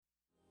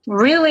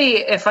really,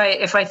 if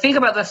I think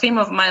about the theme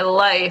of my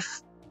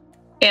life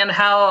and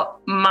how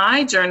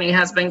my journey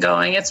has been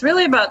going, it's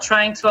really about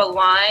trying to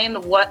align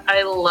what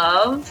I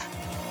love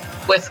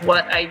with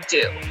what I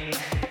do.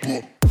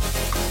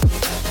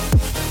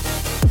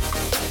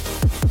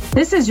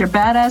 This is your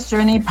Badass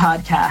Journey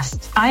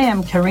podcast. I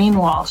am Kareen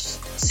Walsh,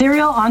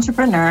 serial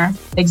entrepreneur,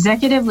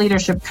 executive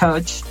leadership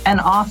coach,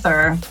 and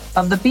author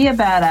of the Be a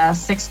Badass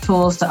 6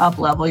 Tools to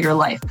Uplevel Your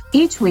Life.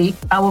 Each week,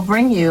 I will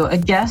bring you a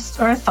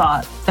guest or a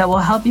thought that will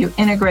help you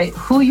integrate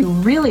who you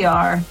really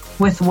are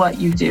with what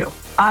you do.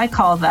 I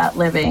call that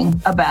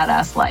living a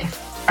badass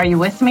life. Are you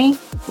with me?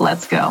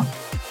 Let's go.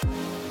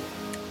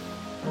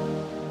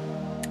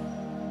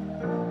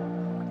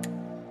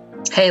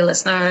 Hey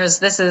listeners,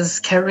 this is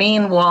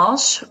Kareen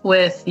Walsh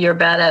with your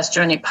Badass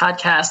Journey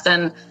podcast.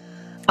 And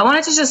I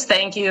wanted to just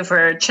thank you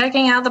for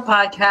checking out the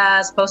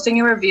podcast, posting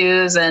your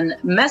reviews, and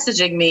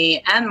messaging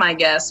me and my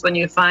guests when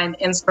you find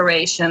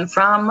inspiration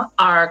from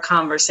our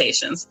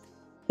conversations.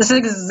 This is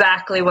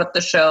exactly what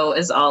the show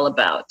is all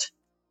about.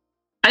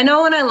 I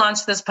know when I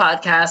launched this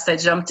podcast, I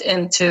jumped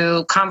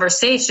into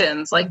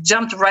conversations,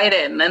 jumped right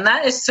in. And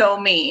that is so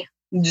me.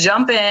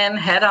 Jump in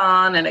head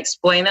on and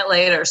explain it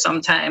later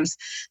sometimes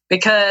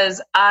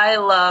because I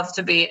love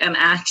to be in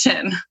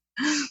action.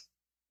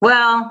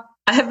 Well,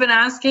 I have been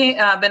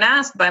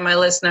asked by my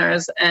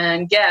listeners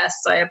and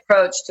guests I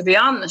approached to be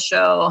on the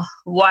show,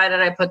 why did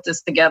I put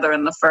this together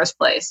in the first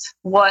place?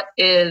 What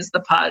is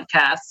the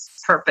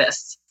podcast's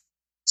purpose?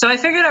 So I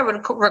figured I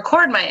would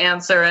record my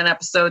answer in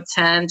episode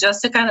 10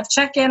 just to kind of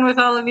check in with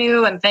all of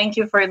you and thank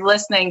you for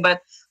listening.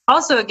 But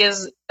also it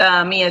gives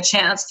me a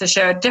chance to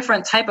share a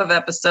different type of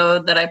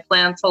episode that I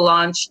plan to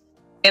launch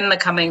in the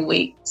coming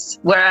weeks,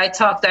 where I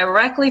talk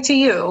directly to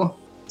you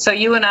so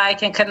you and I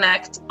can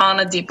connect on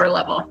a deeper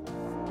level.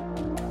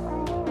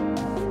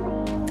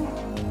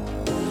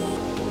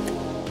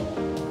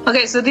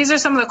 Okay, so these are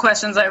some of the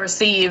questions I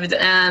received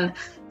and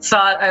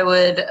thought I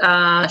would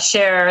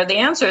share the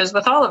answers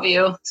with all of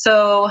you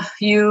so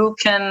you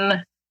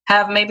can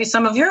have maybe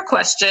some of your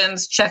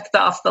questions checked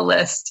off the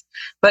list.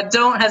 But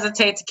don't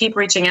hesitate to keep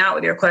reaching out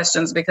with your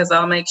questions because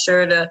I'll make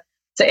sure to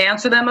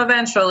answer them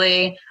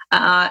eventually.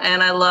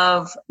 And I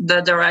love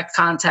the direct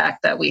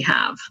contact that we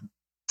have.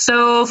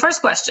 So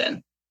first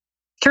question,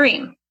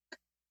 Kareen,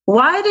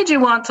 why did you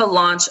want to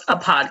launch a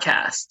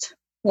podcast?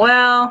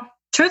 Well,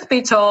 truth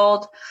be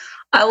told,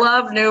 I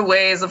love new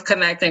ways of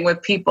connecting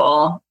with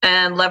people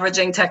and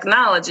leveraging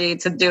technology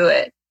to do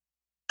it.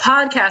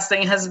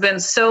 Podcasting has been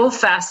so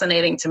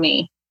fascinating to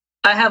me.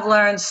 I have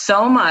learned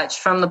so much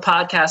from the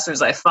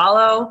podcasters I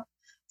follow,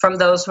 from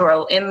those who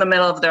are in the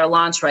middle of their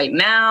launch right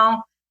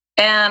now,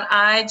 and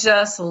I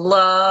just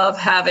love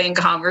having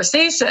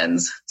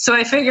conversations. So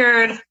I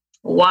figured,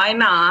 why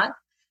not?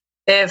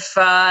 If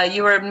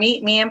you were to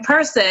meet me in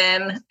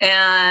person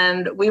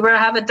and we were to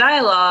have a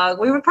dialogue,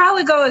 we would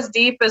probably go as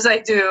deep as I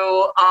do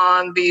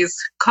on these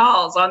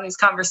calls, on these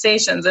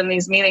conversations, and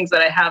these meetings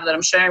that I have that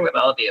I'm sharing with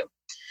all of you.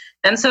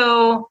 And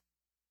so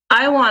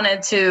I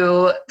wanted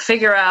to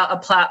figure out a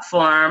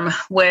platform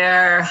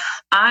where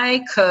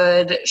I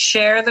could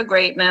share the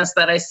greatness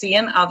that I see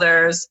in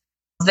others,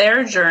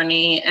 their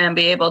journey, and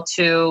be able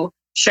to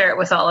share it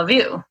with all of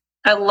you.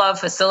 I love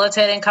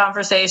facilitating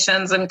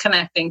conversations and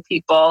connecting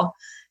people.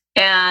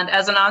 And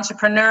as an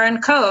entrepreneur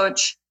and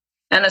coach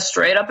and a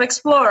straight up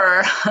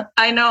explorer,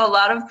 I know a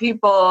lot of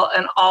people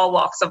in all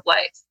walks of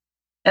life.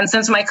 And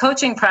since my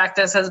coaching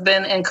practice has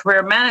been in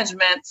career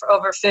management for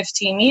over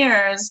 15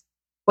 years,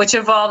 which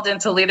evolved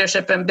into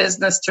leadership and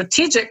business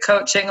strategic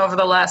coaching over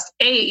the last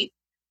 8,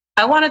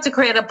 I wanted to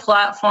create a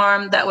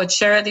platform that would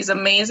share these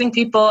amazing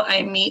people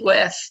I meet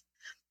with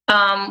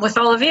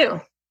all of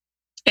you.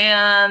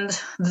 And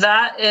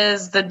that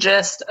is the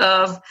gist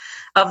of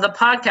the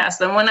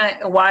podcast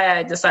and why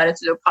I decided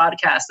to do a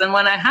podcast. And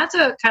when I had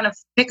to kind of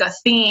pick a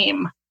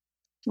theme,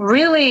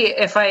 really,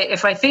 if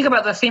I think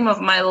about the theme of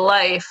my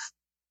life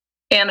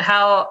and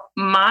how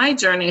my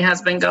journey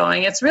has been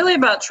going, it's really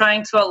about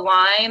trying to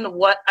align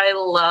what I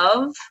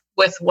love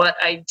with what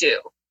I do.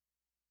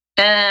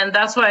 And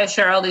that's why I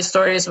share all these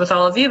stories with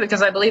all of you,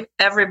 because I believe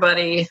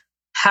everybody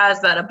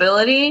has that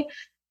ability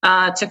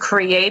to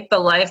create the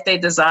life they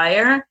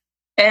desire.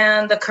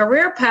 And the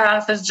career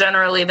path is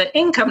generally the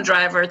income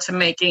driver to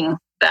making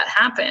that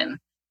happen.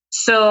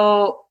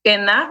 So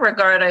in that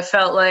regard, I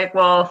felt like,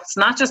 well, it's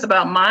not just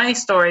about my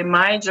story,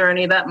 my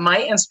journey that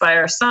might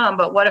inspire some,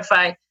 but what if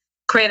I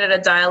created a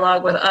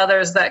dialogue with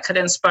others that could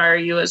inspire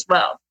you as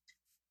well?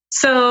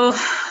 So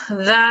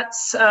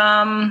that's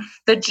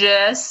the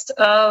gist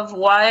of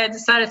why I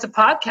decided to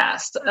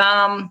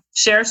podcast,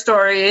 share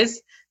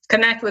stories,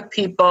 connect with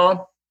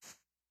people,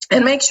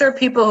 and make sure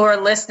people who are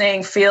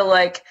listening feel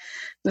like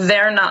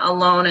they're not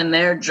alone in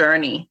their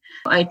journey.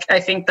 I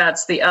think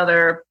that's the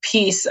other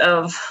piece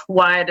of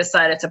why I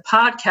decided to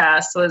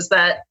podcast, was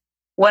that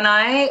when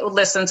I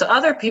listen to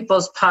other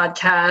people's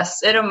podcasts,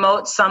 it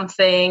emotes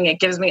something.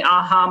 It gives me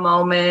aha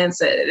moments.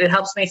 It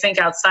helps me think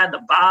outside the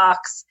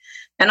box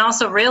and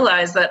also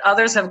realize that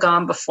others have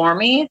gone before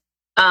me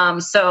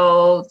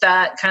So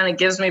that kind of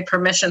gives me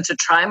permission to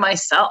try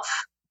myself.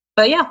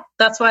 But yeah,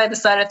 that's why I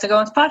decided to go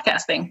into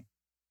podcasting.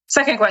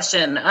 Second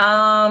question.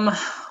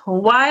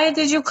 Why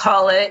did you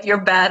call it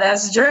Your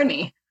Badass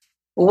Journey?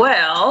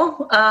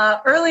 Well,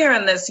 earlier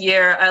in this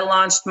year, I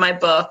launched my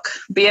book,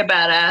 Be a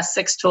Badass,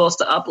 6 Tools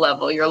to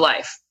Up-Level Your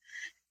Life.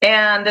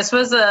 And this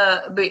was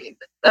a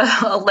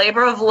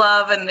labor of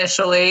love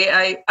initially.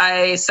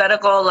 I set a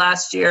goal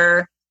last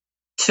year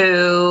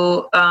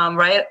to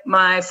write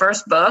my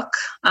first book,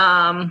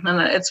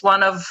 and it's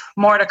one of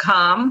more to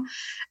come.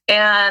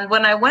 And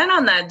when I went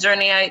on that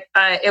journey,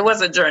 it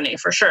was a journey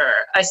for sure.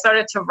 I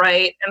started to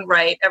write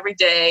every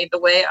day. The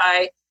way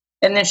I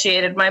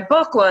initiated my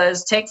book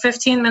was take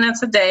 15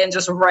 minutes a day and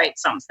just write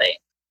something.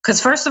 Because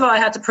first of all, I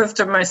had to prove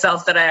to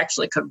myself that I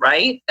actually could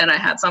write and I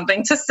had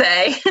something to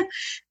say.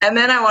 And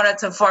then I wanted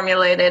to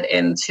formulate it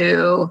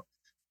into,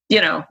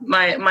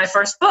 my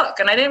first book.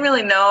 And I didn't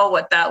really know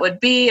what that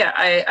would be.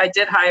 I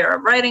did hire a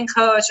writing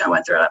coach. I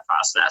went through that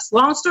process.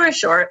 Long story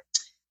short,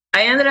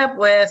 I ended up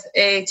with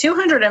a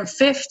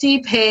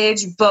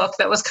 250-page book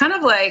that was kind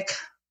of like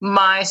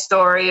my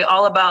story,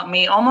 all about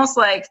me, almost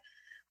like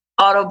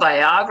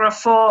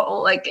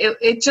autobiographical. Like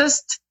it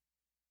just,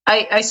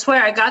 I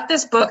swear I got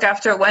this book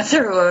after it went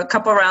through a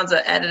couple rounds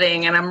of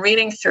editing, and I'm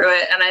reading through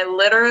it, and I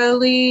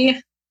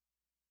literally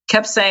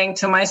kept saying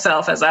to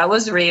myself as I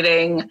was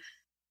reading,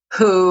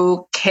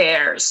 who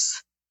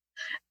cares?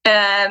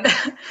 And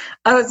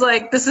I was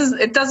like,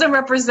 it doesn't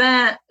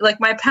represent like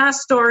my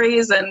past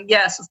stories. And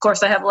yes, of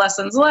course I have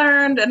lessons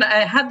learned. And I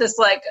had this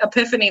like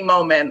epiphany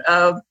moment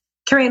of,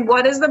 Kareen,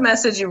 what is the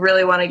message you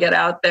really want to get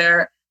out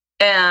there?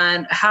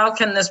 And how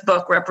can this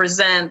book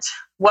represent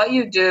what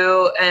you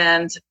do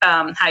and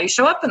how you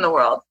show up in the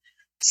world?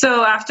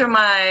 So after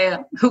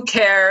my Who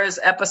Cares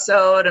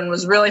episode and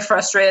was really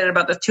frustrated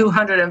about the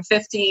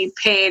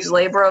 250-page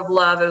labor of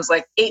love, it was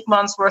like 8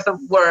 months worth of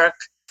work,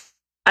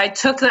 I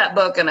took that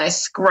book and I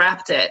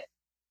scrapped it.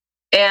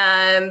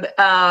 And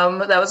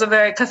that was a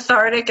very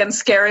cathartic and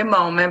scary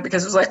moment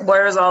because it was like,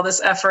 where is all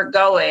this effort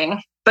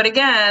going? But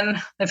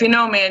again, if you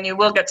know me, and you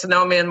will get to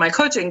know me in my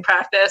coaching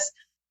practice,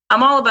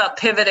 I'm all about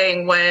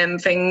pivoting when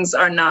things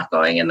are not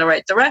going in the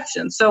right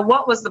direction. So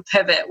what was the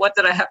pivot? What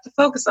did I have to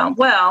focus on?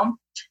 Well,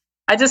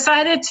 I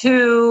decided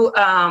to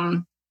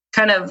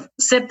kind of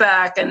sit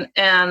back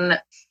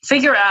and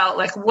figure out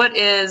like, what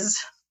is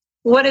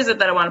it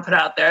that I want to put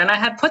out there? And I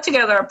had put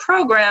together a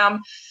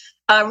program.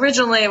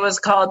 Originally it was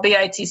called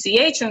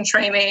BITCH in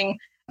training,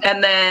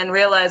 and then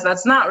realized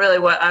that's not really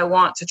what I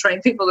want to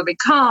train people to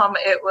become.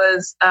 It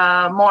was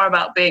more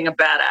about being a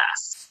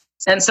badass.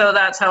 And so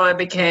that's how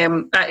I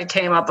came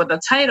up with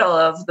the title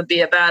of the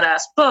Be a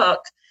Badass book.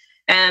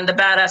 And the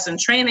Badass in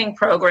Training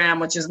program,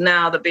 which is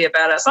now the Be a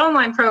Badass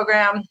online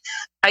program,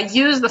 I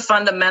use the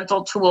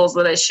fundamental tools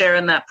that I share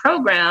in that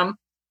program,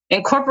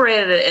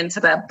 incorporated it into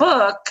that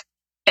book.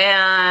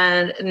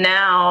 And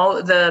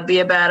now the Be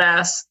a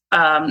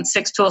Badass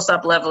 6 Tools to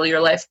Up-Level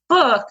Your Life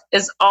book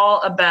is all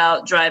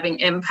about driving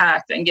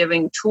impact and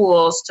giving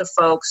tools to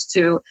folks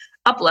to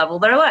up-level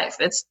their life.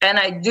 And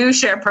I do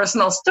share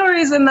personal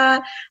stories in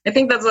that. I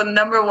think that's the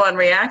number one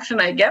reaction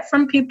I get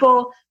from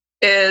people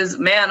is,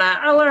 man,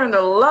 I learned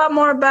a lot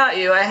more about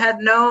you. I had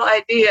no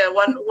idea.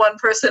 One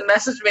person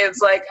messaged me.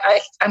 It's like,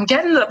 I'm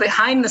getting the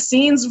behind the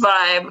scenes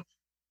vibe,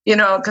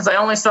 because I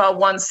only saw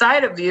one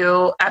side of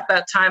you at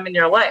that time in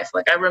your life.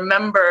 Like I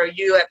remember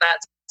you at that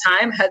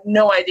time had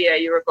no idea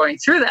you were going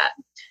through that.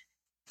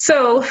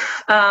 So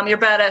your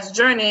badass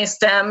journey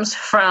stems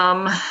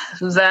from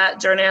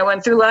that journey I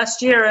went through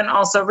last year, and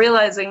also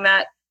realizing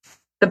that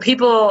the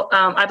people,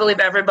 I believe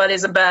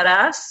everybody's a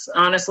badass,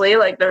 honestly.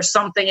 Like there's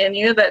something in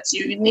you that's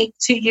unique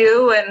to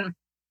you and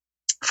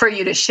for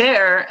you to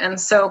share. And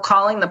so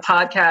calling the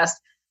podcast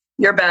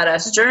Your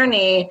Badass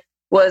Journey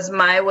was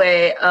my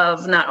way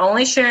of not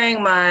only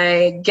sharing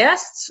my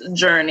guests'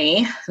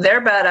 journey,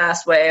 their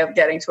badass way of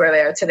getting to where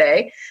they are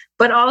today,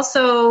 but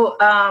also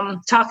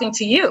talking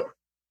to you.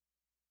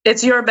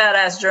 It's your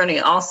badass journey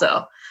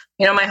also.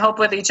 My hope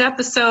with each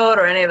episode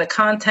or any of the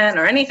content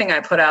or anything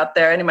I put out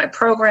there, any of my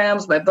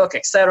programs, my book,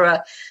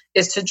 etc.,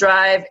 is to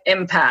drive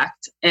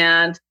impact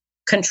and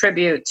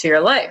contribute to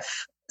your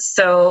life.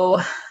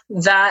 So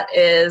that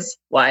is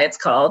why it's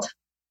called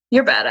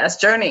Your Badass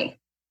Journey.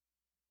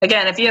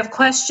 Again, if you have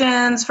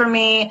questions for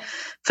me,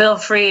 feel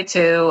free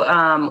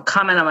to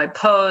comment on my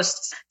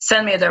posts,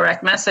 send me a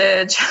direct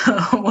message,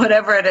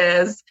 whatever it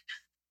is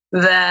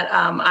that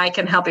I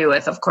can help you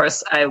with. Of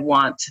course, I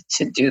want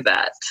to do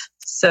that.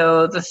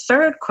 So the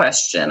third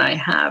question I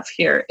have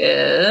here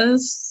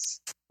is,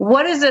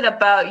 what is it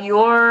about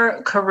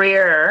your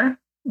career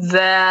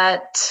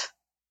that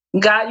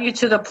got you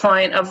to the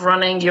point of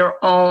running your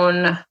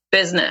own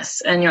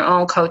business and your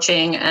own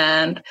coaching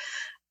and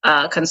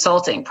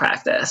consulting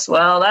practice?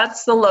 Well,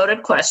 that's the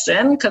loaded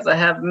question because I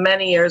have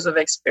many years of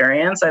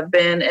experience. I've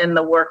been in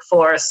the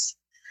workforce,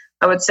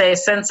 I would say,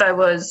 since I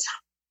was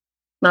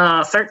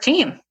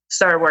 13,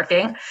 started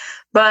working.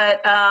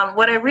 But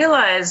what I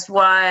realized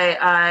why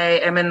I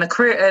am in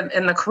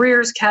the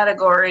careers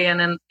category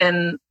and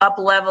in up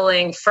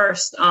leveling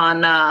first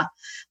on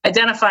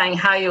identifying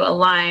how you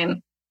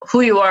align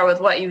who you are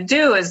with what you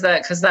do is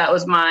that because that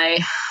was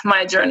my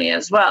journey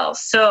as well.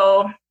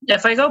 So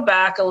if I go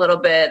back a little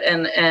bit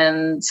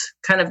and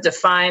kind of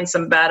define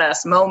some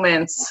badass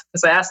moments,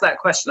 because I ask that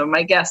question of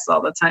my guests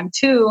all the time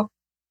too,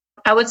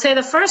 I would say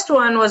the first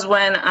one was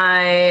when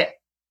I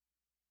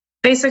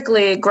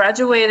basically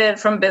graduated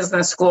from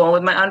business school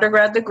with my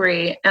undergrad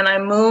degree, and I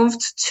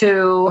moved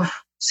to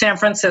San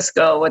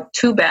Francisco with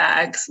 2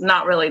 bags,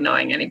 not really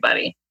knowing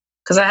anybody,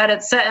 because I had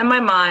it set in my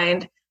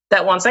mind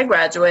that once I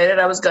graduated,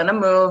 I was going to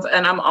move,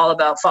 and I'm all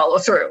about follow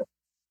through.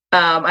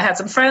 I had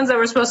some friends that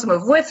were supposed to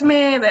move with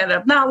me. They ended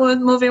up not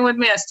moving with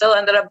me. I still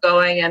ended up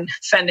going and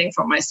fending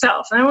for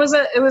myself. And it was,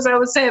 I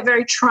would say, a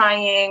very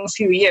trying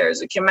few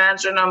years. You can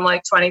imagine I'm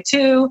like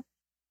 22,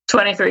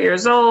 23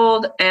 years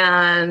old,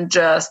 and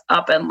just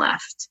up and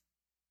left.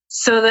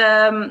 So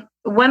then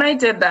when I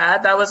did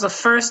that, that was the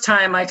first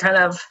time I kind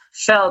of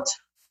felt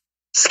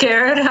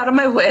scared out of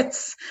my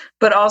wits,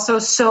 but also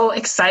so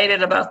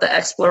excited about the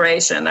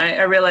exploration.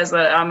 I realized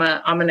that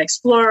I'm an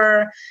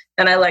explorer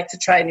and I like to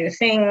try new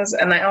things.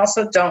 And I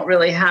also don't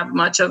really have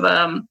much of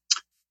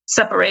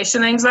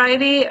separation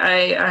anxiety.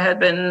 I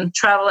had been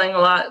traveling a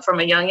lot from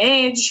a young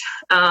age.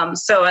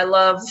 So I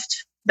loved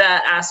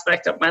that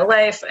aspect of my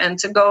life, and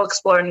to go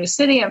explore a new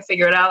city and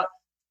figure it out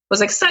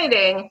was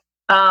exciting.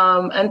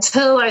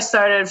 Until I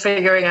started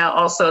figuring out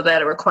also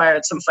that it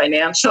required some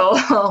financial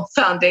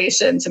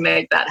foundation to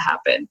make that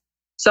happen.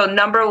 So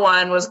number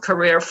one was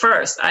career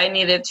first. I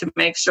needed to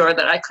make sure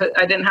that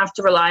I didn't have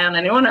to rely on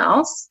anyone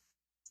else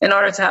in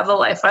order to have the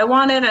life I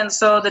wanted. And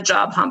so the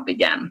job hunt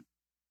began.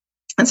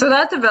 And so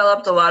that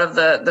developed a lot of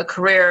the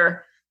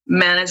career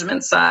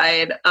management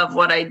side of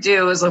what I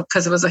do, is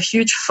because it was a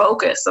huge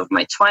focus of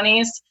my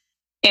 20s.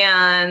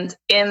 And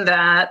in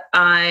that,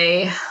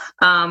 I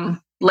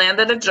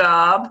landed a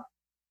job.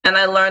 And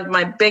I learned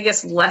my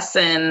biggest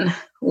lesson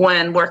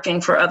when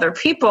working for other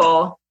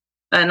people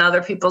and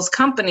other people's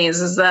companies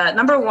is that,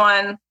 number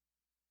one,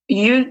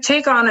 you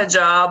take on a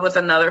job with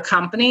another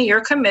company,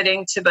 you're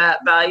committing to that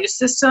value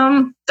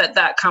system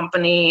that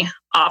company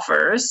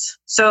offers.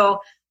 So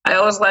I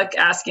always like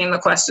asking the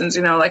questions,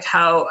 like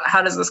how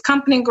does this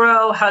company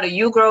grow? How do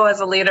you grow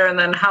as a leader? And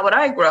then how would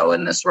I grow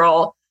in this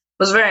role?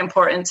 It was very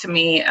important to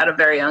me at a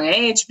very young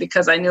age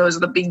because I knew it was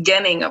the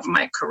beginning of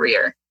my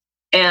career.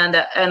 And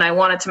I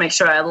wanted to make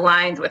sure I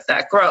aligned with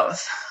that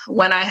growth.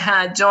 When I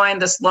had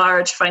joined this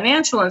large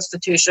financial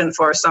institution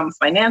for some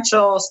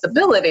financial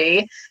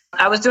stability,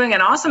 I was doing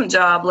an awesome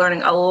job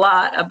learning a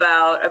lot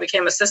I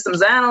became a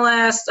systems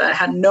analyst. I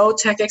had no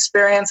tech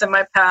experience in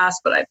my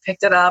past, but I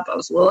picked it up. I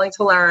was willing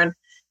to learn.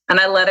 And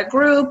I led a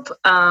group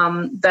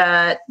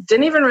that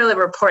didn't even really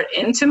report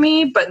into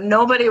me, but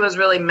nobody was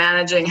really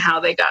managing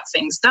how they got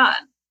things done.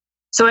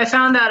 So I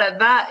found out at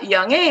that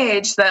young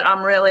age that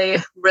I'm really,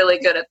 really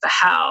good at the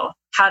how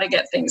to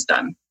get things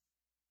done.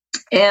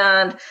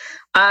 And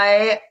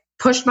I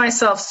pushed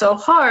myself so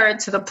hard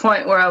to the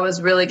point where I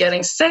was really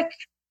getting sick.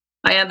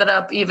 I ended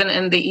up even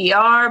in the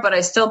ER, but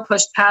I still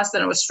pushed past it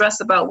and was stressed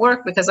about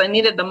work because I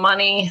needed the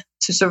money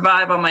to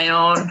survive on my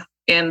own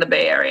in the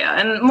Bay Area.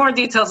 And more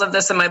details of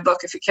this in my book,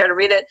 if you care to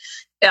read it.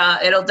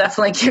 It'll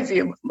definitely give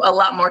you a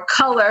lot more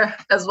color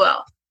as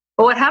well.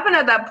 But what happened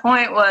at that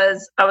point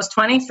was I was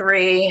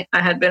 23.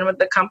 I had been with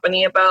the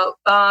company about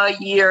a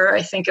year,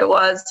 I think it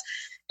was.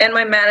 And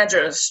my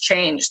managers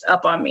changed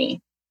up on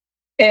me.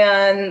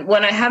 And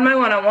when I had my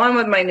one-on-one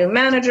with my new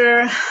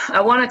manager,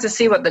 I wanted to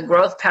see what the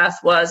growth path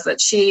was that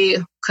she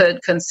could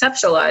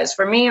conceptualize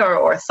for me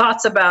or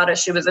thoughts about as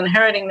she was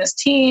inheriting this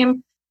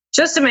team,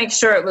 just to make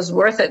sure it was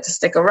worth it to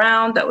stick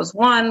around. That was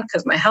one,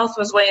 because my health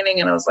was waning.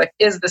 And I was like,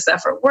 is this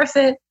effort worth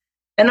it?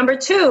 And number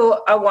two,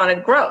 I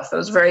wanted growth. I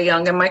was very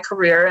young in my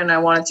career, and I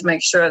wanted to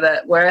make sure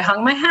that where I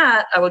hung my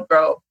hat, I would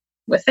grow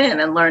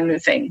within and learn new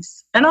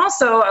things. And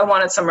also, I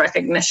wanted some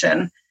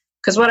recognition,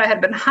 because what I had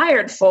been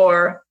hired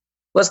for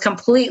was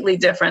completely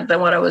different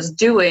than what I was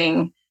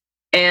doing.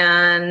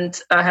 And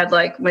I had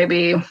like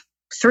maybe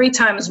 3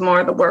 times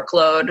more the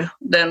workload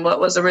than what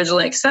was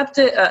originally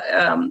accepted,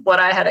 what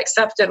I had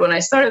accepted when I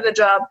started the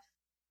job,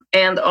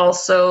 and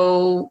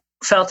also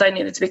felt I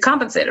needed to be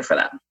compensated for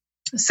that.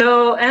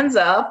 So ends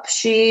up,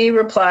 she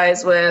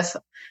replies with,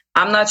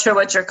 I'm not sure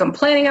what you're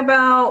complaining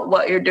about.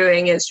 What you're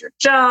doing is your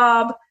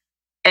job,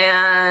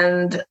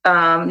 and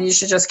you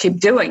should just keep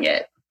doing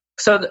it.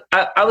 So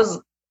I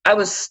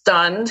was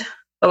stunned.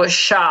 I was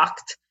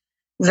shocked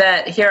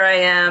that here I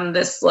am,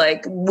 this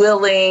like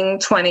willing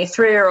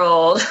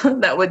 23-year-old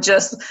that would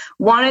just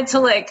wanted to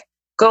like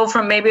go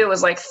from maybe it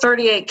was like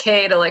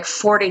 38K to like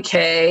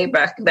 40K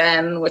back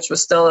then, which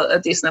was still a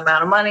decent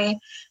amount of money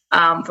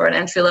for an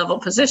entry-level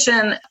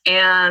position,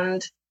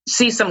 and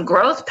see some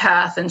growth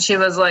path. And she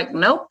was like,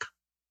 nope,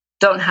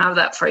 don't have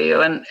that for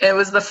you. And it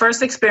was the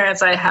first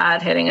experience I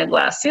had hitting a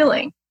glass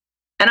ceiling.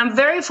 And I'm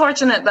very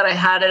fortunate that I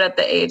had it at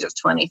the age of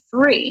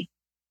 23,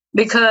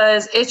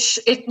 because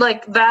it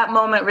like that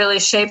moment really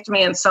shaped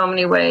me in so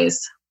many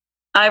ways.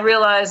 I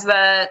realized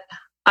that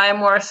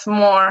I'm worth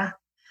more,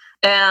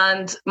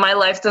 and my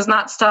life does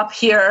not stop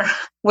here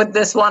with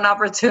this one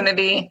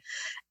opportunity.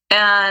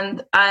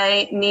 And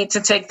I need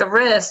to take the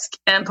risk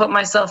and put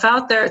myself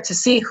out there to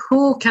see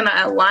who can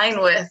I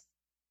align with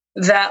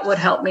that would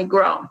help me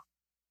grow.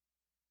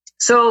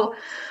 So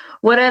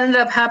what ended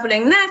up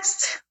happening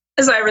next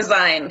is I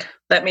resigned.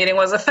 That meeting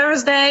was a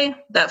Thursday.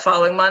 That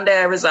following Monday,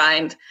 I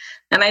resigned.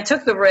 And I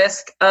took the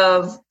risk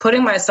of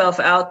putting myself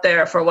out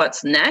there for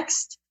what's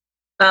next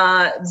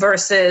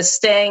versus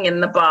staying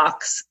in the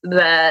box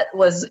that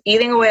was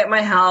eating away at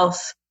my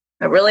health.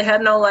 I really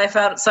had no life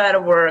outside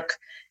of work.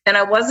 And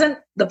I wasn't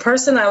the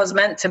person I was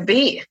meant to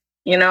be.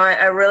 You know,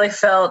 I really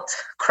felt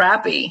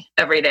crappy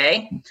every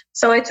day.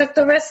 So I took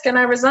the risk and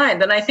I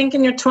resigned. And I think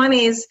in your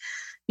 20s,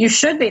 you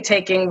should be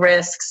taking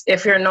risks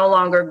if you're no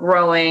longer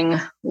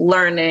growing,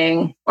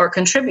 learning, or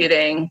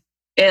contributing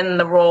in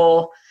the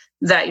role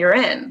that you're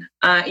in.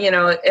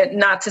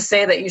 Not to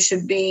say that you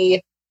should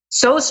be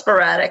so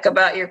sporadic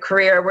about your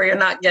career where you're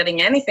not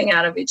getting anything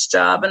out of each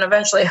job, and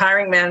eventually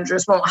hiring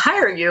managers won't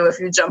hire you if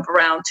you jump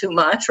around too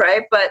much,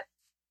 right? But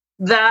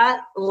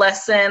that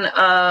lesson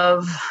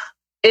of,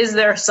 is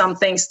there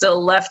something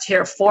still left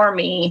here for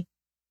me?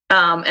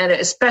 And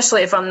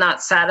especially if I'm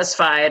not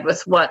satisfied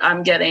with what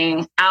I'm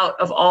getting out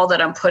of all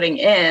that I'm putting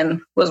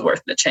in, was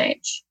worth the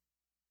change.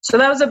 So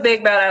that was a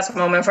big badass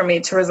moment for me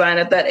to resign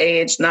at that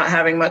age, not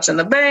having much in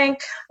the bank.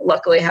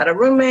 Luckily, I had a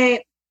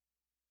roommate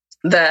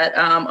that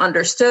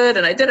understood,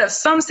 and I did have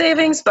some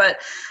savings,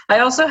 but I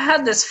also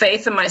had this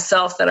faith in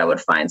myself that I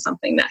would find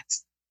something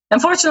next.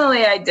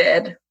 Unfortunately, I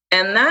did.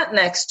 And that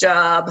next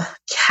job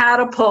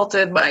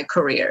catapulted my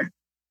career.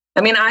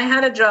 I mean, I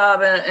had a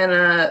job in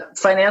a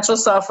financial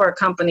software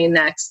company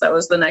next. That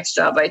was the next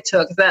job I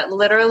took. That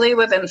literally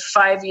within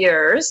 5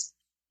 years,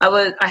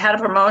 I had a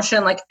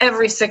promotion like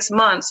every 6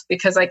 months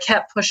because I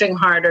kept pushing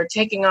harder,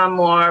 taking on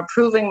more,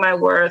 proving my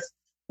worth,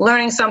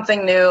 learning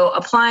something new,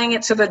 applying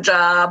it to the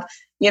job.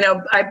 You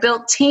know, I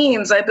built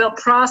teams, I built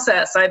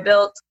process, I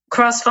built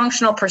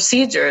cross-functional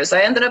procedures.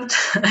 I ended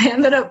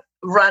up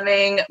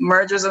running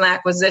mergers and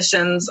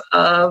acquisitions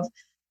of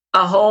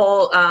a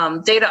whole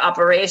data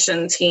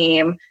operation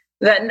team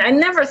that I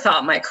never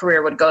thought my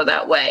career would go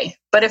that way.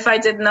 But if I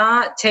did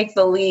not take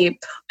the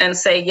leap and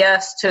say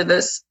yes to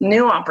this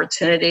new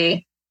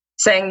opportunity,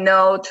 saying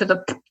no to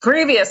the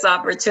previous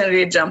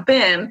opportunity to jump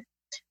in,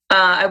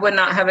 I would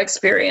not have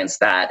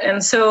experienced that.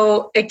 And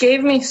so it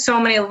gave me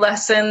so many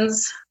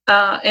lessons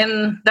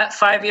in that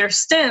 5-year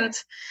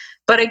stint.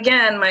 But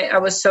again, I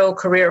was so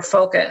career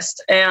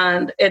focused,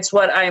 and it's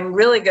what I'm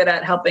really good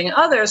at helping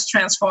others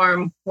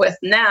transform with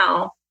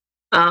now.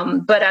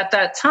 But at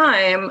that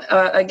time,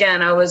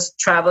 again, I was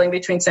traveling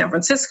between San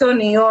Francisco,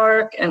 New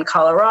York, and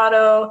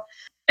Colorado.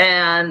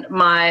 And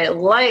my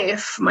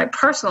life, my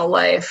personal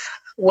life,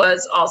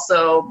 was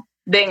also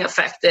being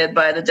affected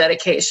by the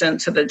dedication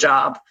to the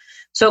job.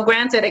 So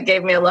granted, it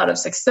gave me a lot of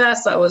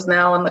success. I was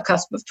now on the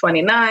cusp of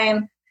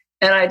 29,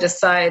 and I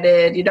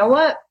decided, you know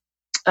what?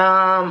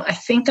 I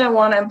think I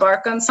want to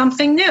embark on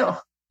something new.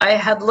 I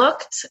had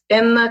looked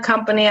in the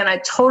company and I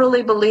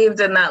totally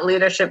believed in that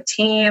leadership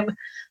team,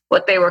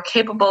 what they were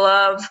capable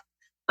of,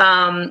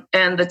 and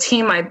the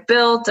team I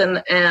built.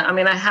 And I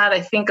mean,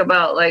 I think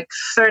about like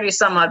 30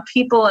 some odd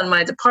people in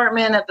my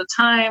department at the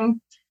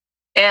time.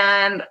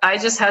 And I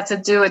just had to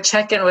do a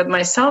check-in with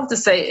myself to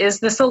say, is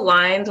this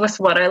aligned with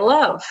what I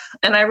love?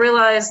 And I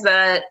realized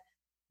that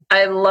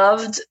I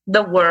loved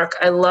the work.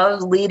 I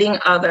loved leading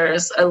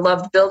others. I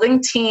loved building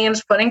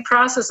teams, putting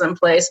process in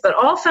place, but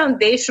all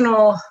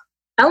foundational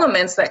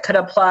elements that could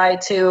apply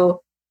to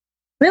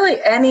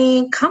really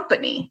any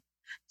company.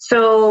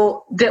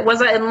 So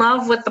was I in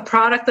love with the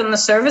product and the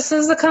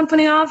services the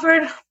company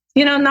offered?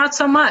 You know, not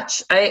so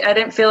much. I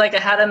didn't feel like I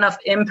had enough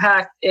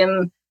impact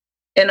in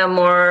a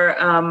more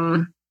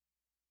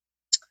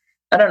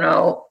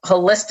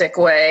holistic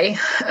way.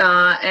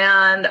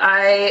 And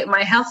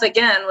my health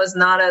again was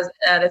not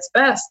at its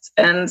best.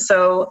 And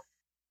so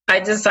I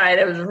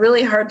decided, it was a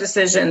really hard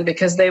decision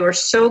because they were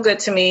so good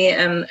to me,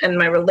 and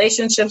my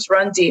relationships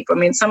run deep. I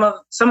mean, some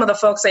of the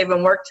folks I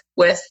even worked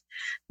with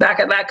back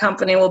at that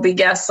company will be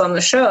guests on the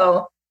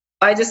show.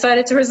 I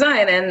decided to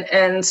resign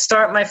and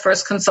start my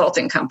first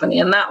consulting company.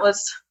 And I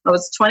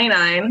was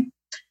 29.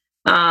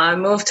 I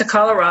moved to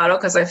Colorado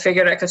because I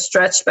figured I could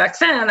stretch back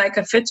then. I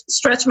could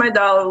stretch my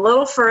dollar a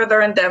little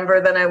further in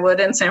Denver than I would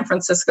in San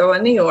Francisco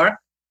and New York,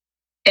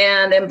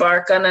 and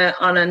embark on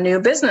a new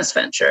business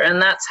venture. And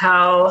that's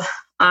how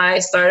I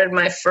started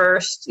my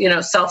first,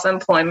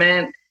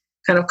 self-employment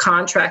kind of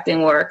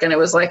contracting work. And it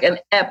was like an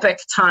epic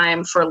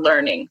time for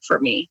learning for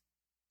me,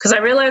 because I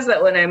realized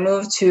that when I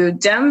moved to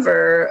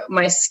Denver,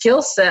 my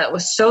skill set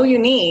was so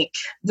unique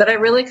that I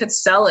really could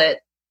sell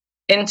it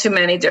into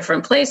many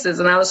different places.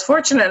 And I was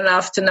fortunate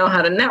enough to know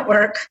how to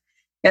network,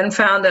 and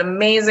found an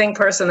amazing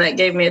person that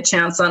gave me a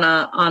chance on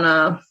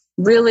a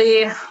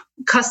really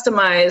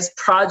customized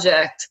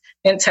project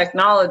in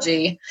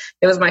technology.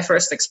 It was my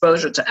first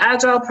exposure to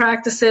agile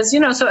practices,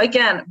 so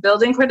again,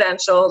 building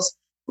credentials,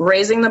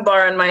 raising the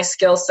bar in my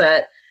skill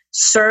set,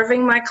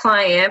 serving my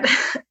client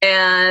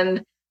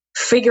and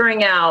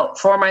figuring out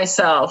for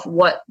myself,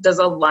 what does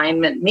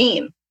alignment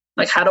mean?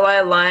 Like, how do I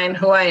align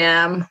who I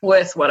am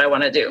with what I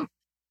want to do?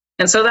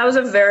 And so that was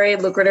a very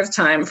lucrative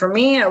time for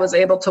me. I was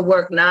able to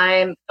work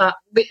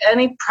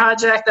any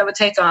project I would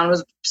take on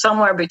was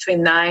somewhere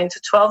between 9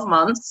 to 12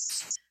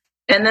 months.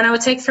 And then I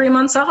would take 3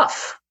 months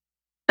off.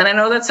 And I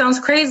know that sounds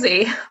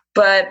crazy,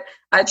 but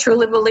I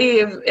truly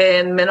believe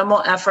in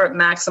minimal effort,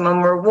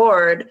 maximum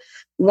reward.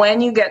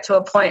 When you get to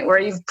a point where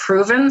you've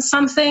proven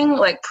something,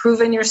 like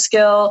proven your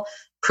skill,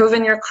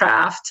 proven your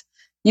craft,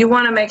 you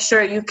want to make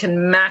sure you can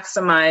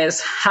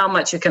maximize how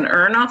much you can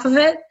earn off of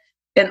it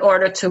in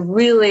order to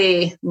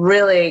really,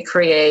 really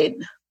create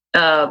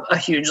a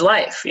huge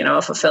life,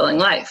 a fulfilling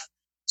life.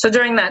 So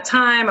during that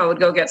time, I would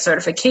go get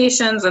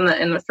certifications in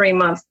the 3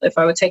 months. If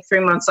I would take 3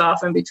 months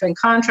off in between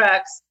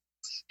contracts,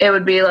 it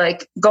would be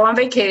like go on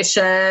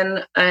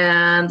vacation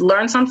and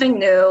learn something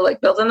new, like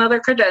build another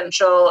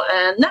credential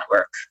and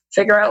network,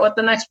 figure out what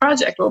the next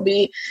project will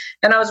be.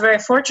 And I was very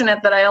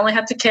fortunate that I only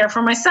had to care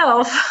for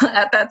myself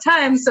at that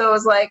time. So it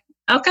was like,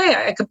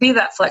 okay, I could be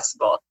that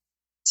flexible.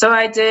 So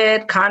I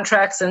did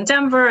contracts in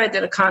Denver. I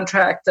did a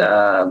contract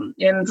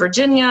in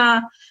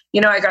Virginia.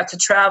 I got to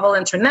travel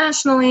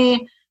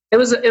internationally. It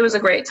was a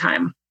great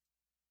time.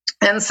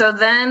 And so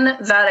then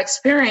that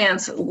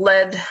experience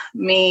led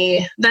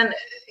me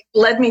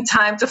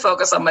time to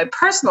focus on my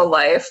personal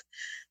life,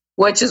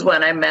 which is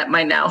when I met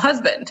my now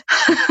husband.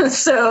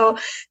 So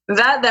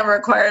that then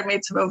required me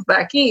to move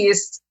back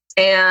east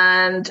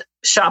and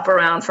shop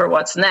around for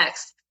what's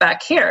next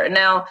back here.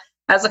 Now,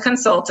 as a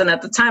consultant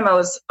at the time, I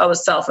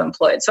was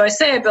self-employed. So I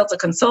say I built a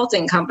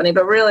consulting company,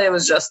 but really it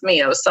was just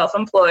me. I was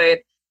self-employed,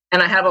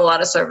 and I had a lot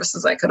of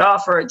services I could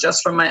offer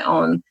just from my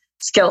own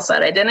skill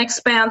set. I didn't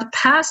expand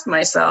past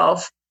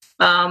myself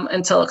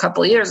until a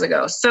couple of years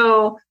ago.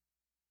 So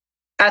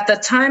at the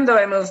time, though,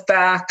 I moved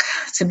back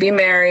to be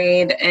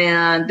married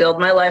and build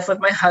my life with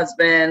my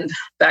husband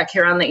back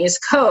here on the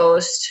East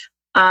Coast.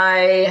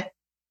 I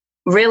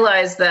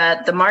realized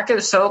that the market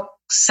was so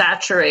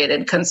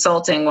saturated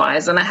consulting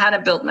wise, and I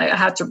had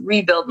to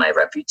rebuild my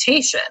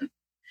reputation.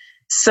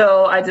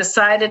 So I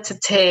decided to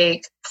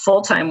take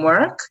full-time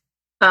work,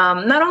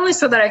 not only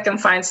so that I can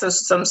find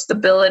some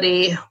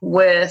stability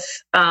with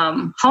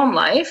home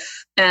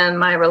life and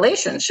my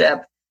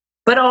relationship,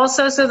 but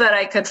also so that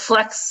I could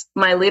flex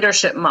my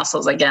leadership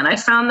muscles again. I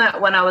found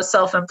that when I was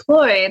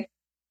self-employed,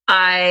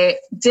 I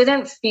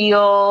didn't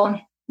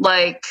feel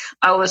like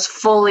I was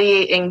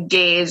fully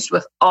engaged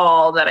with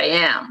all that I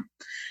am.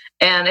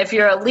 And if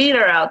you're a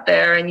leader out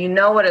there and you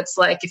know what it's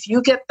like, if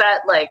you get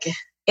that like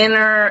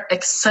inner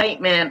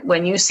excitement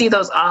when you see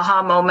those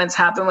aha moments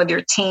happen with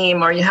your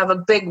team, or you have a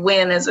big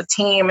win as a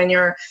team and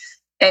you're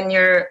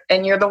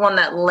the one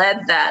that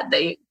led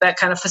that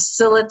kind of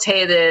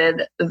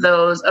facilitated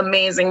those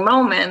amazing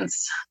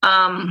moments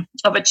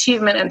of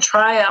achievement and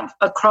triumph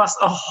across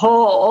a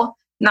whole,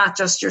 not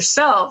just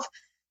yourself.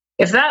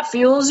 If that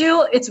fuels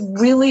you, it's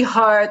really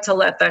hard to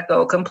let that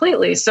go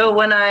completely. So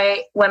when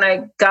I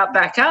got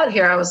back out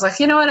here, I was like,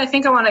 you know what? I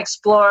think I want to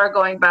explore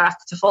going back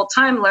to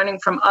full-time, learning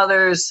from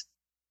others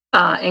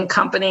in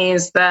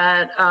companies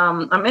that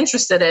I'm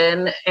interested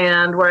in,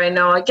 and where I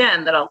know,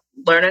 again, that I'll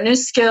learn a new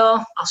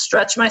skill, I'll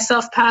stretch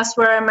myself past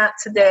where I'm at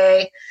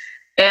today,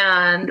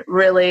 and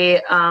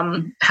really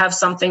have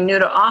something new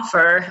to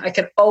offer. I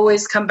could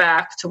always come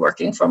back to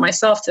working for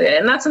myself today.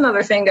 And that's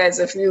another thing, guys,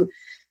 if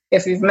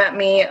you've met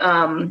me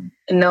and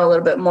know a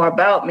little bit more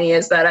about me,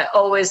 is that I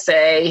always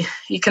say,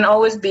 you can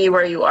always be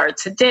where you are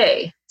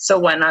today. So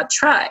why not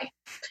try?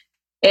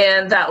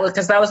 And that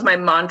was my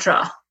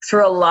mantra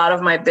through a lot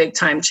of my big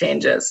time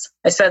changes.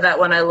 I said that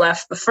when I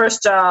left the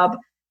first job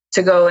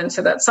to go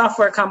into that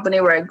software company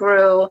where I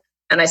grew.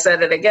 And I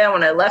said it again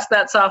when I left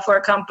that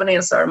software company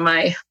and started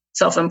my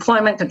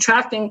self-employment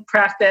contracting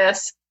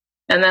practice.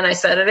 And then I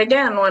said it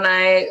again when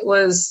I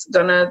was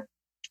going to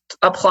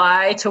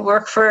apply to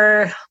work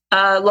for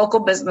local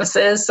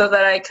businesses so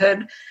that I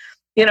could,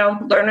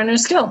 learn a new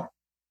skill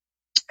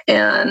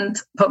and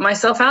put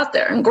myself out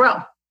there and grow.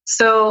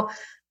 So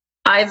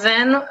I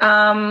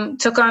then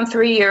took on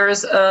 3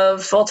 years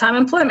of full-time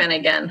employment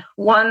again.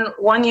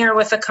 One year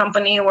with a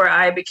company where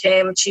I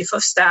became chief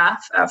of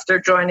staff after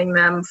joining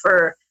them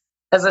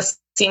as a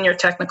senior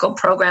technical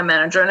program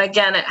manager. And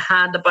again, it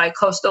had the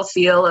bi-coastal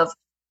feel of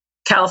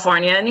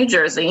California and New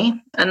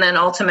Jersey. And then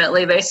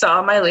ultimately they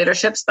saw my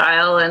leadership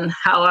style and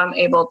how I'm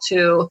able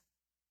to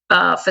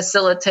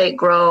facilitate,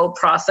 grow,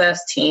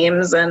 process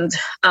teams and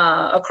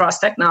across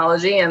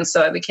technology. And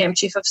so I became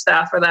chief of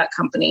staff for that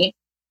company.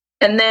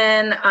 And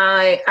then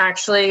I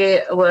actually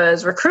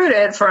was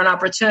recruited for an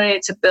opportunity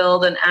to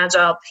build an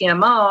agile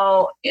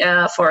PMO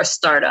for a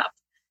startup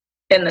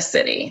in the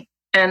city.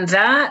 And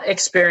that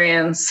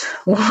experience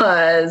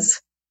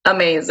was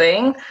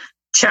amazing,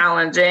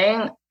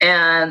 challenging.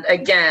 And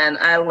again,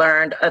 I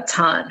learned a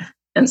ton.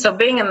 And so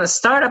being in the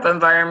startup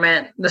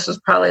environment, this was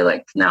probably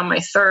like now my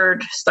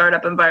third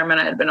startup environment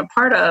I had been a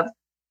part of.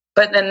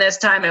 But then this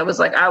time it was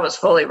like I was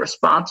fully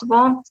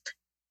responsible.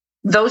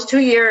 those 2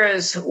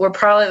 years were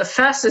probably the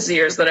fastest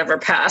years that ever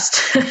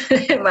passed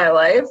in my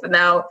life.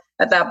 Now,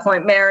 at that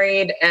point,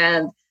 married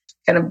and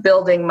kind of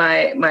building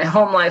my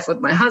home life with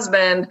my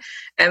husband,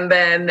 and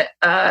then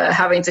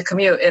having to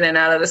commute in and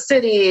out of the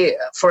city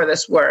for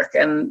this work.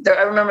 And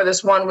I remember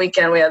this one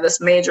weekend, we had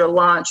this major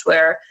launch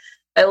where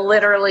I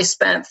literally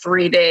spent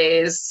 3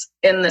 days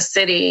in the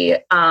city,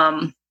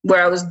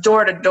 where I was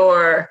door to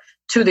door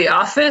to the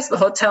office. The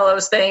hotel I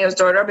was staying was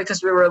door to door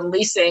because we were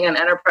leasing an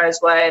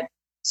enterprise-wide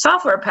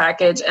software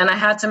package. And I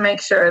had to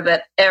make sure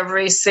that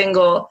every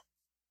single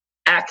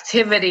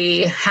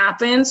activity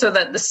happened so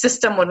that the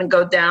system wouldn't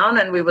go down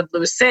and we would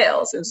lose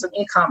sales. It was an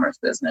e-commerce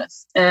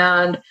business.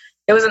 And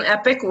it was an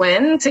epic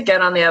win to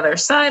get on the other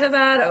side of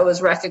that. I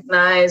was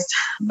recognized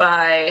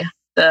by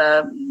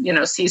the,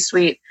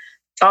 C-suite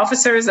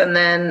officers. And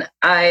then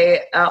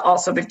I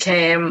also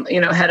became,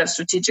 head of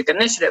strategic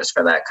initiatives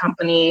for that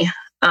company,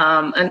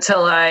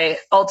 until I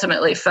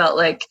ultimately felt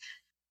like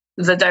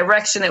the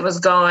direction it was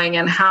going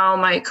and how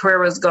my career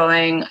was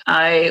going,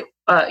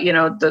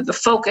 the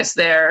focus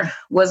there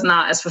was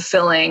not as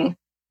fulfilling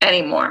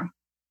anymore.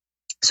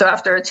 So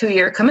after a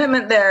 2-year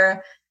commitment there,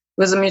 it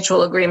was a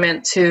mutual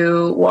agreement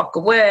to walk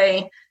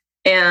away.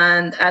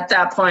 And at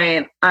that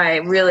point, I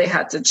really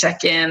had to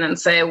check in and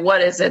say,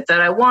 what is it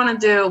that I want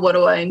to do? What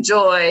do I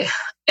enjoy?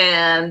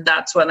 And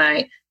that's when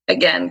I,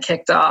 again,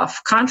 kicked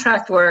off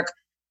contract work.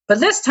 But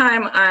this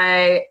time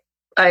I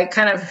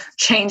kind of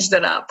changed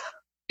it up.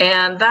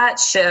 And that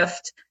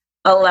shift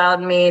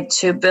allowed me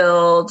to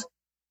build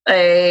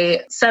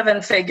a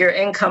 7-figure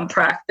income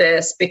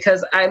practice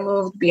because I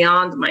moved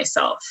beyond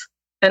myself.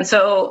 And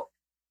so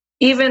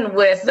even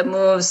with the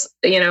moves,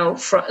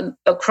 from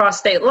across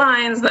state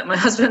lines that my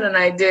husband and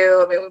I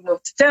do, we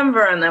moved to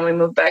Denver and then we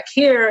moved back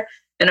here.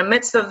 In the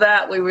midst of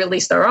that, we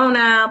released our own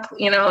app.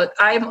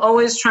 I'm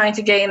always trying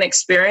to gain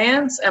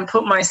experience and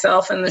put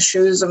myself in the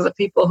shoes of the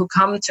people who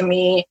come to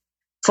me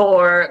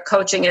for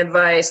coaching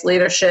advice,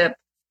 leadership,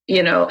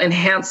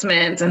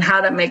 enhancement, and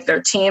how to make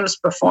their teams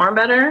perform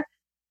better.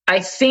 I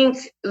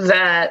think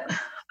that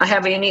I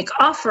have a unique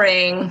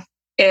offering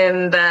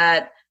in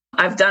that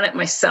I've done it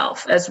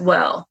myself as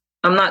well.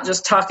 I'm not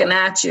just talking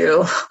at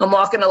you. I'm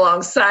walking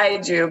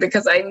alongside you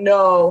because I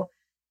know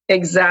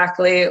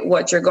exactly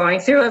what you're going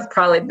through. I've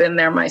probably been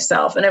there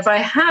myself. And if I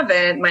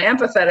haven't, my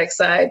empathetic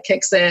side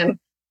kicks in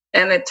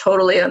and it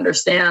totally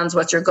understands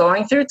what you're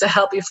going through to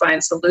help you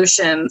find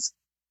solutions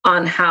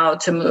on how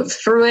to move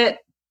through it,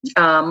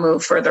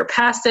 move further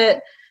past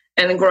it,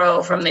 and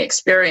grow from the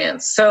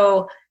experience.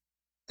 So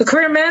the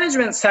career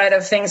management side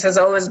of things has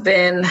always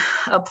been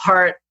a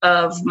part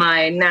of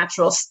my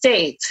natural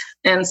state.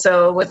 And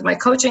so with my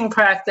coaching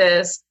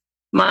practice,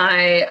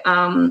 my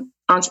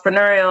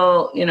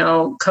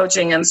entrepreneurial,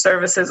 coaching and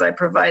services I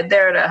provide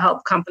there to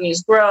help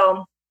companies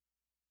grow,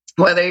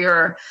 whether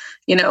you're,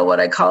 what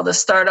I call the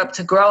startup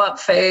to grow up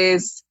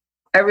phase,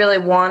 I really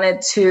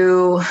wanted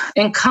to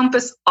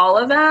encompass all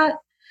of that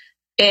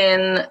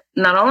in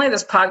not only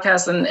this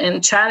podcast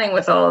and chatting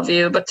with all of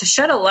you, but to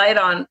shed a light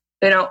on,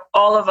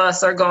 all of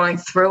us are going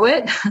through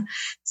it.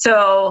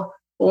 So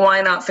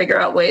why not figure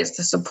out ways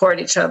to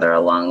support each other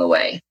along the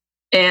way?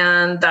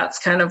 And that's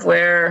kind of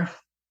where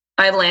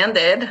I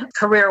landed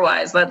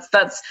career-wise.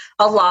 That's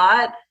a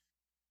lot.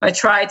 I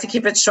tried to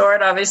keep it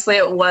short. Obviously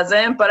it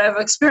wasn't, but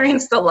I've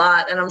experienced a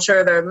lot. And I'm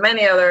sure there are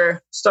many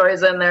other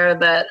stories in there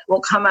that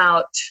will come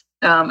out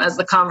as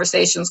the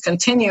conversations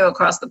continue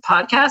across the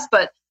podcast.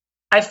 But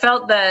I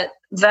felt that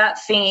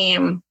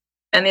theme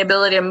and the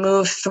ability to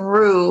move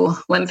through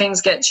when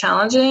things get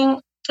challenging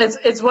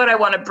is what I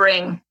want to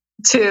bring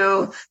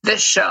to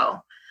this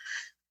show.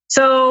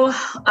 So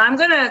I'm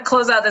going to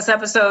close out this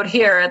episode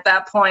here at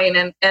that point,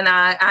 and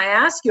I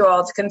ask you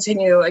all to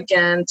continue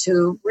again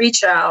to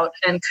reach out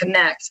and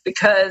connect,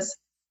 because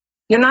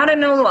you're not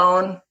in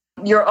alone.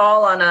 You're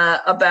all on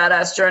a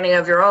badass journey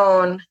of your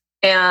own.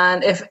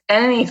 And if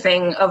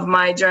anything of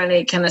my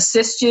journey can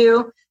assist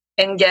you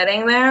in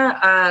getting there,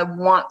 I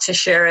want to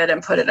share it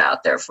and put it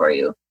out there for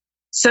you.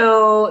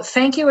 So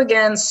thank you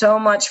again so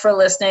much for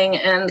listening,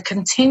 and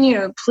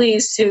continue,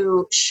 please,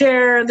 to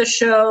share the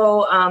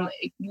show,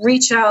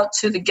 reach out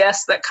to the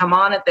guests that come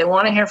on it. They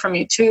want to hear from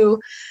you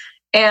too,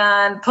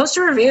 and post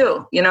a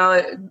review.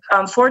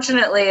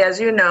 Unfortunately, as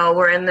you know,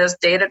 we're in this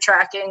data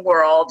tracking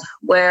world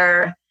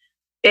where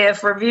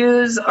if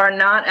reviews are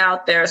not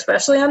out there,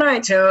 especially on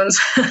iTunes,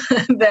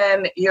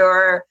 then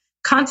your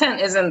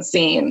content isn't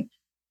seen.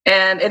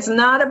 And it's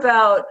not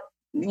about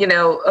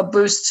a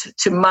boost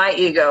to my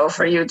ego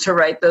for you to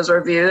write those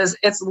reviews.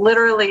 It's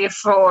literally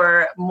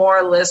for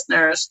more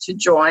listeners to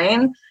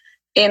join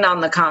in on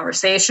the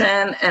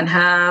conversation and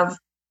have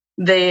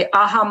the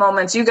aha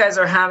moments you guys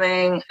are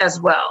having as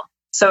well.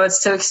 So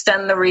it's to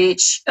extend the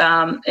reach.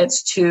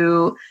 It's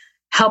to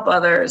help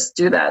others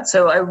do that.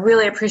 So I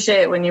really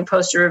appreciate it when you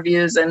post your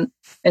reviews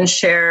and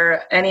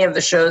share any of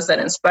the shows that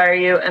inspire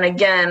you. And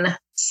again,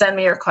 send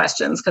me your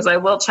questions, because I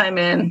will chime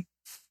in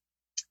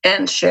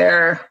and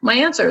share my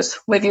answers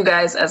with you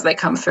guys as they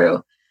come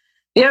through.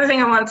 The other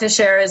thing I wanted to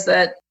share is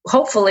that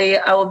hopefully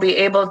I will be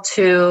able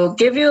to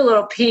give you a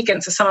little peek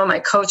into some of my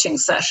coaching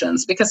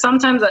sessions, because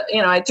sometimes,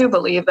 I do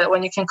believe that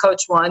when you can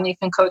coach one, you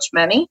can coach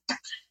many.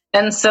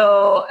 And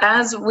so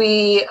as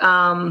we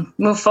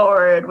move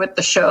forward with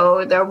the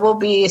show, there will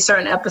be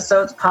certain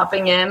episodes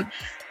popping in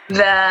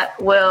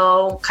that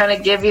will kind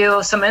of give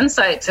you some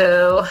insight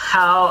to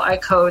how I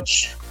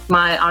coach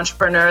my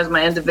entrepreneurs,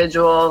 my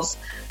individuals,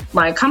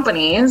 my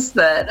companies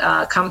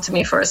that come to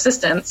me for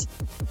assistance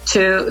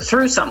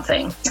through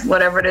something,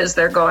 whatever it is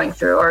they're going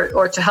through,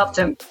 or to help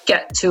them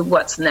get to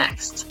what's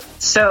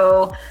next.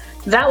 So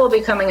that will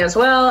be coming as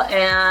well,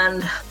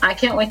 and I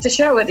can't wait to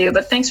share it with you.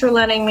 But thanks for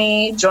letting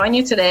me join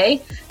you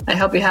today. I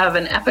hope you have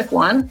an epic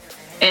one,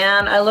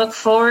 and I look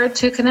forward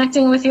to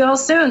connecting with you all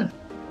soon.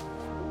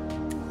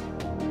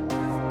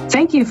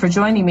 Thank you for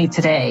joining me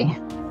today.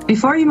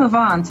 Before you move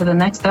on to the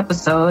next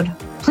episode,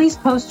 please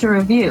post a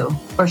review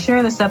or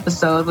share this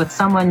episode with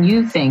someone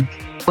you think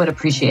would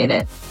appreciate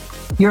it.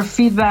 Your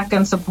feedback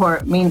and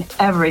support mean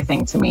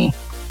everything to me.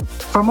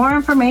 For more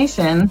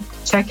information,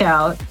 check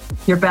out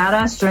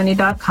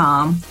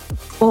yourbadassjourney.com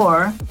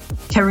or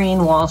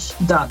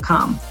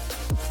KareenWalsh.com.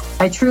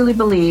 I truly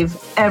believe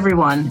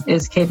everyone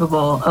is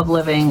capable of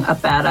living a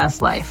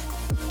badass life.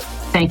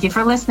 Thank you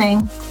for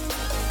listening.